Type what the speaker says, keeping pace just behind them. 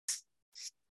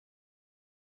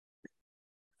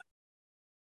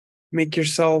Make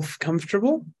yourself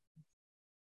comfortable.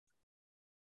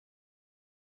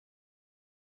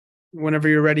 Whenever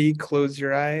you're ready, close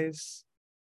your eyes.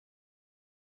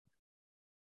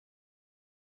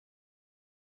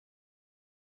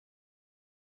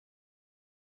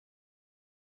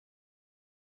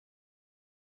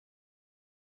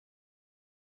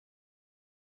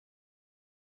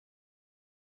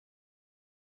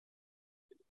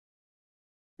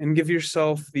 And give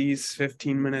yourself these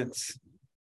 15 minutes.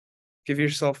 Give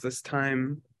yourself this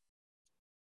time,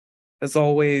 as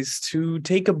always, to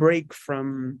take a break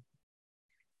from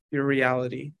your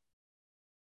reality.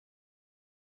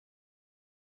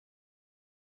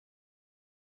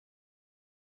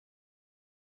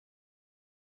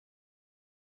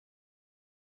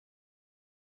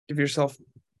 Give yourself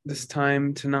this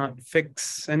time to not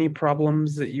fix any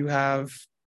problems that you have.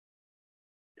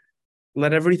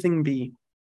 Let everything be.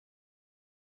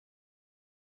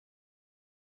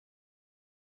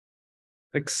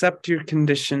 Accept your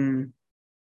condition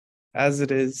as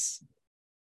it is.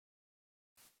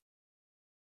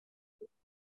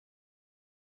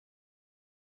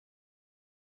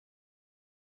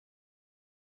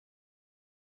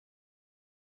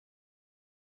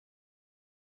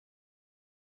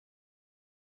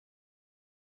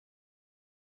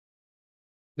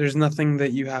 There's nothing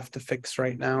that you have to fix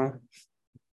right now.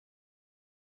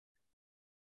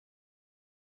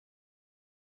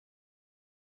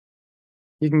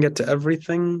 You can get to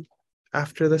everything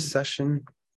after this session.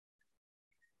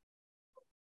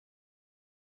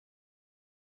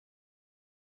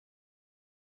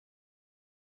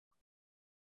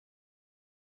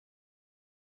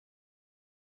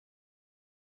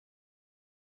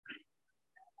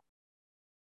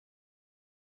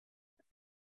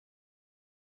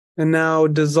 And now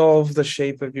dissolve the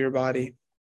shape of your body.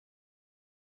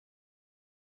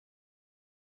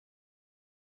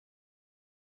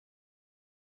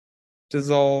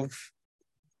 Dissolve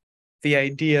the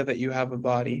idea that you have a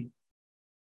body.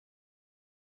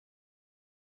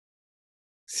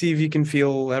 See if you can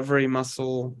feel every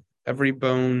muscle, every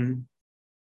bone,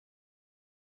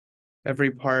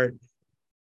 every part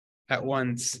at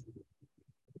once.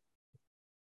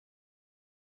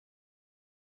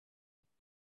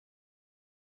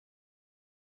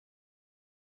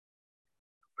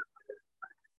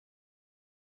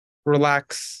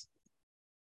 Relax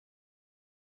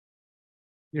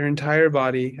your entire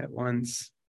body at once.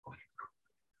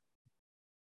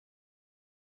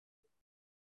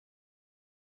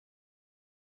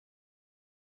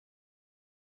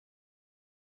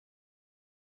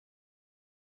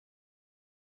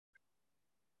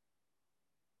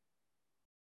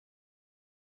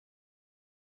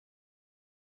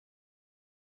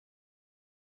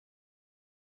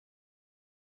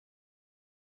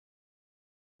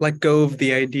 Let go of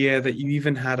the idea that you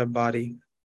even had a body.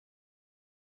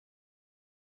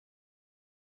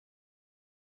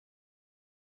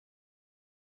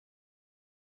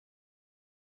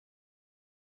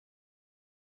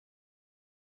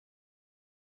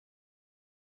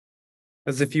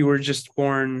 As if you were just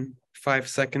born 5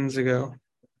 seconds ago.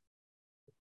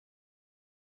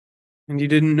 And you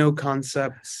didn't know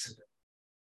concepts.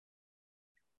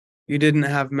 You didn't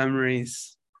have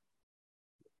memories.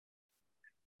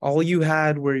 All you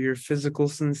had were your physical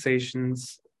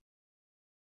sensations.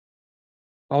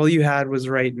 All you had was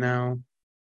right now.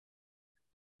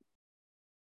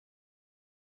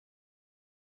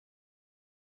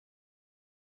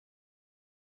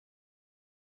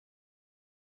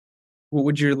 What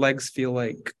would your legs feel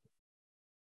like?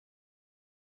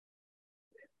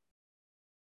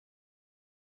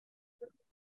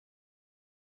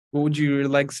 What would your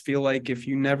legs feel like if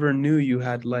you never knew you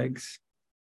had legs?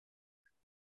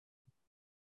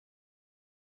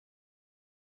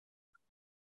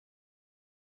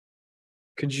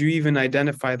 Could you even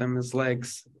identify them as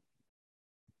legs?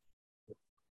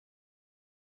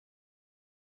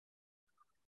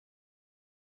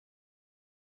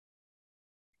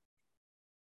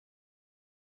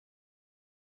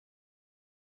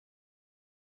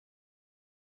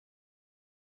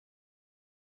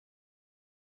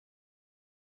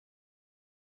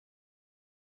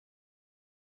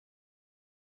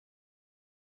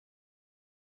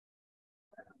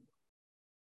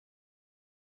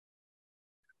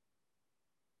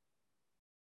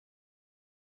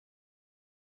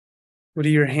 What do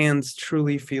your hands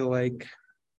truly feel like?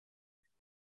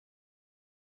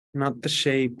 Not the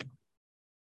shape,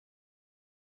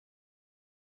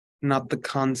 not the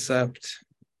concept,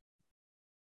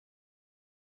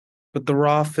 but the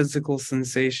raw physical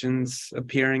sensations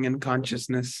appearing in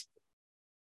consciousness.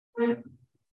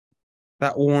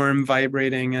 that warm,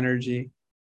 vibrating energy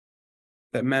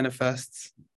that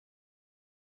manifests.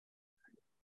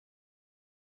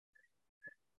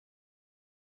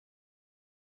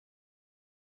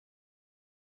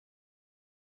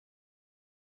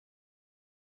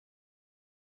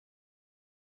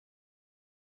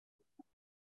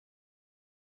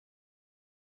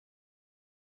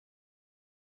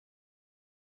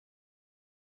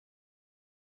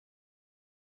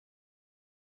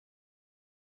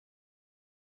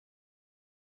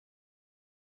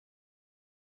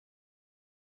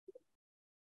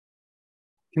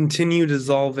 Continue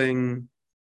dissolving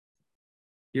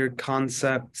your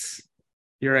concepts,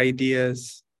 your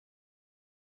ideas,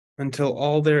 until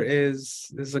all there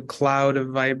is a cloud of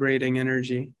vibrating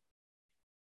energy.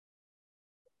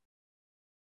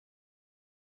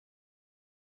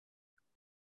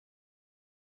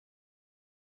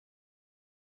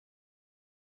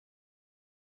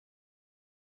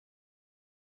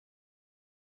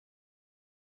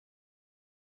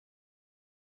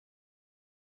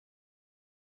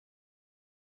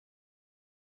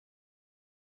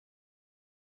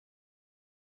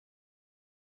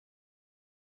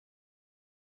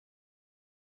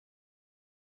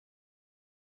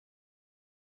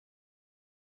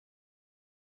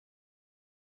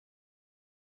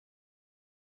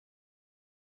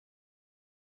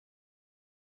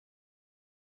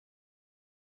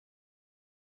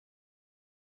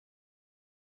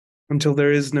 Until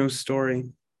there is no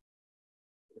story.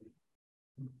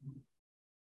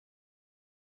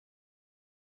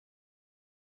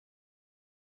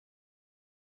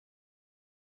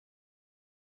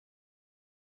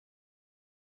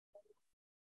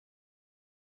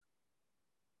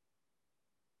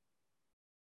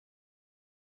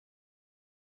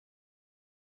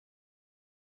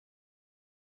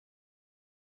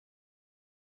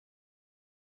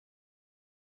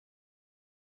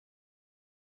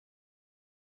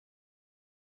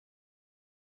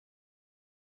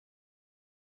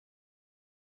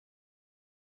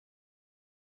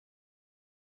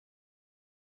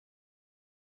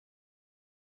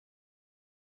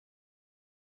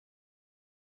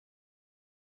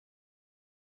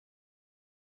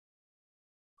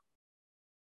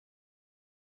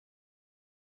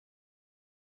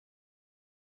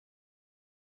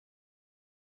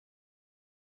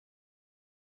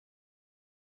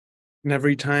 And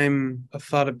every time a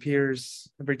thought appears,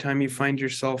 every time you find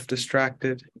yourself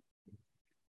distracted,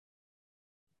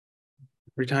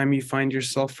 every time you find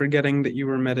yourself forgetting that you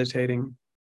were meditating,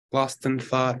 lost in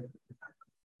thought,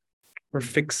 or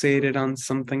fixated on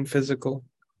something physical,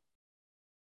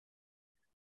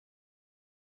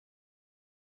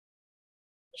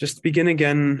 just begin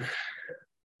again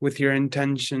with your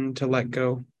intention to let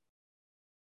go,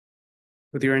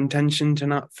 with your intention to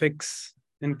not fix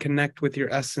and connect with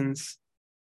your essence,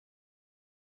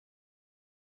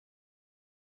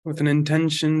 with an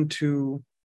intention to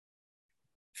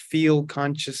feel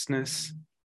consciousness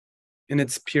in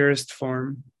its purest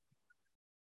form.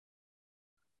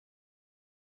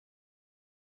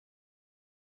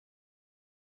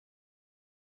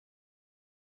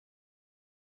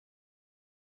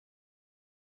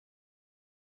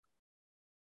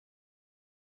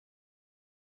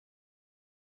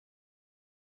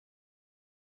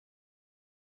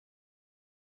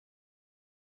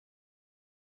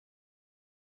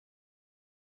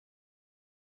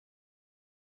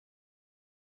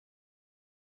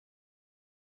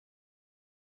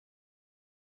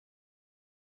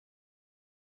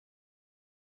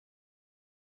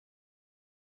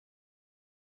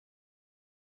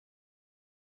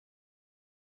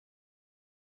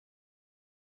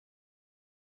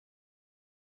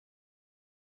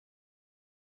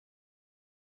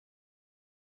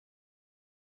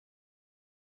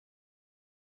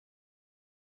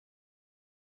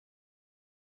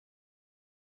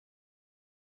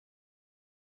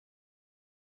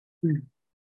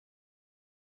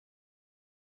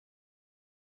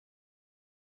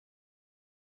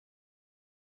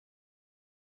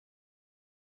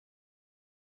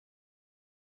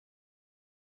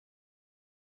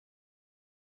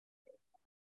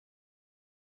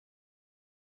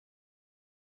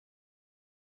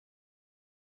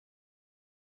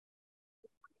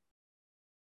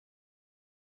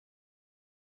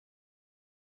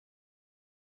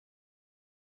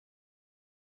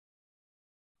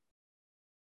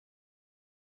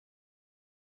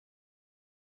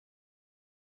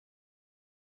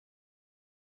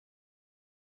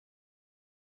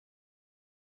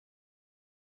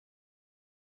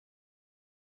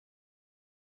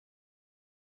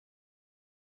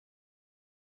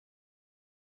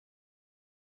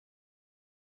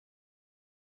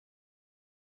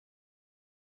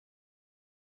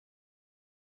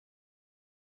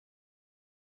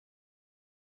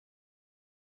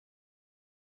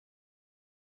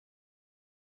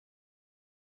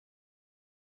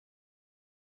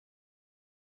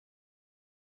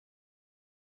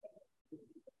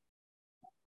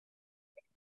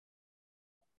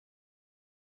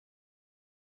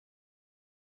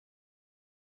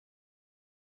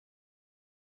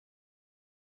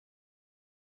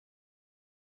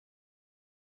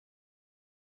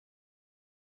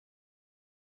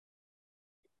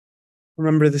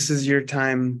 Remember, this is your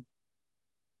time.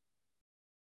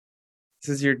 This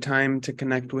is your time to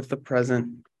connect with the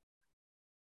present.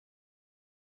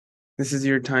 This is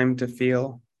your time to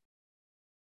feel.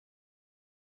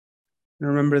 And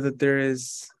remember that there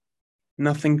is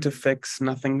nothing to fix,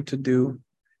 nothing to do.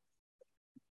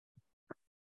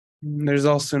 There's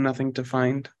also nothing to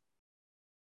find.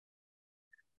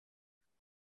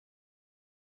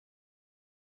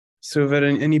 So if at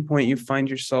any point you find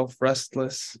yourself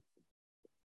restless,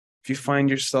 if you find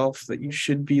yourself that you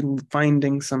should be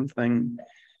finding something,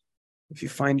 if you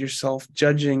find yourself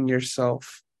judging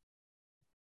yourself,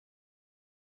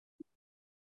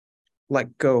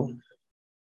 let go.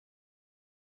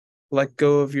 Let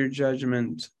go of your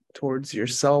judgment towards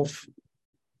yourself.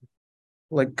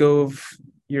 Let go of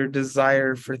your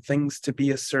desire for things to be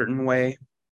a certain way.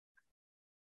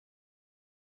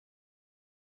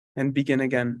 And begin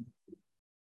again.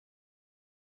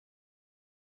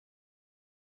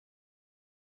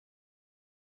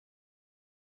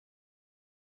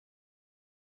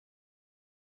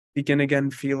 Begin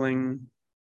again feeling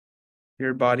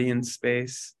your body in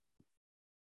space.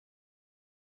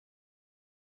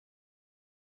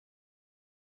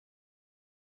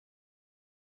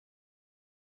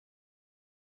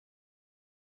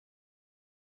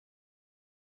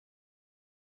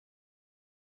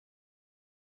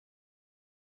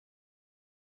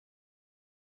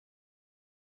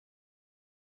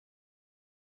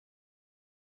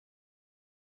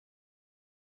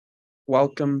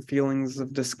 Welcome feelings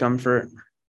of discomfort.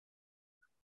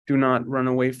 Do not run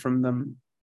away from them.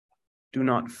 Do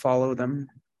not follow them.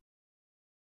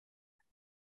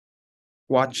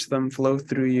 Watch them flow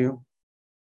through you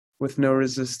with no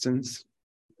resistance.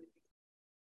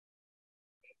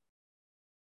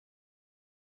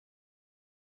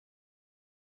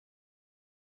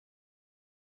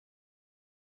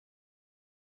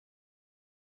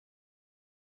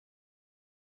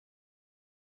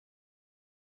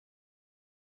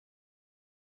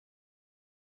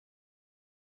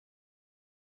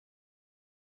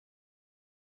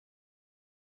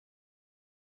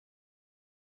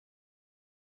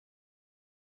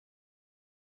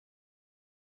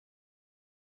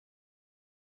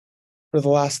 For the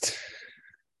last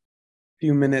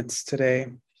few minutes today,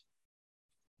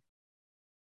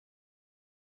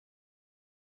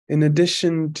 in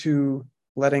addition to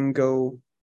letting go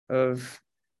of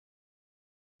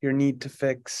your need to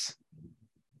fix,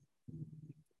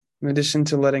 in addition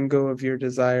to letting go of your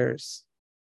desires,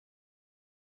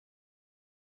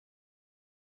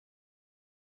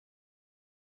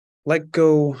 let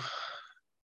go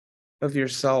of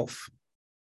yourself.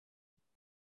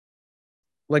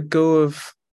 Let go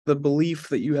of the belief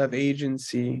that you have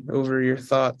agency over your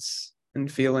thoughts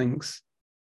and feelings.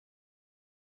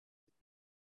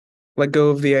 Let go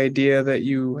of the idea that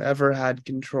you ever had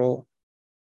control.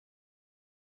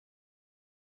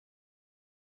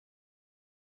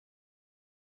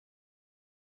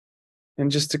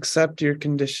 And just accept your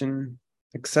condition,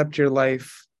 accept your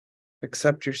life,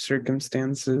 accept your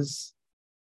circumstances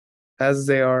as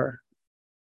they are,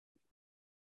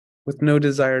 with no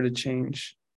desire to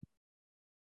change.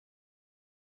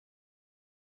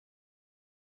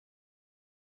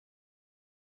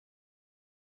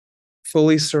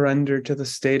 Fully surrender to the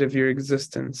state of your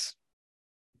existence.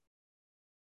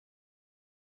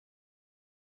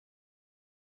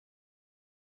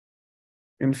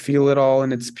 And feel it all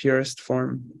in its purest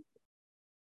form.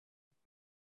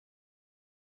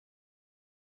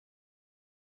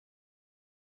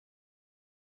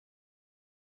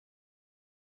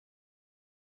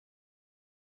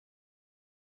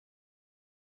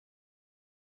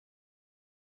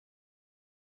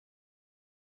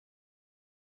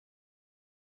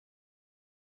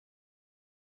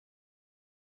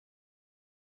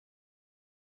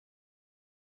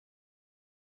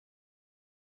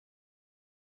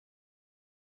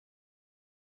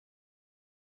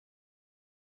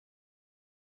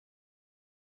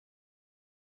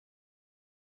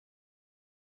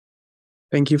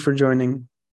 Thank you for joining.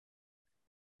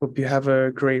 Hope you have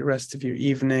a great rest of your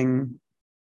evening.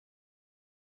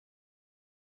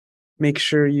 Make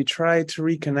sure you try to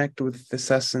reconnect with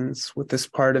this essence, with this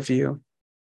part of you,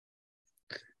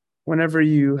 whenever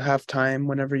you have time,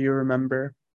 whenever you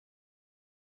remember.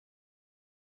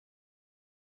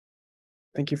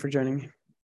 Thank you for joining me.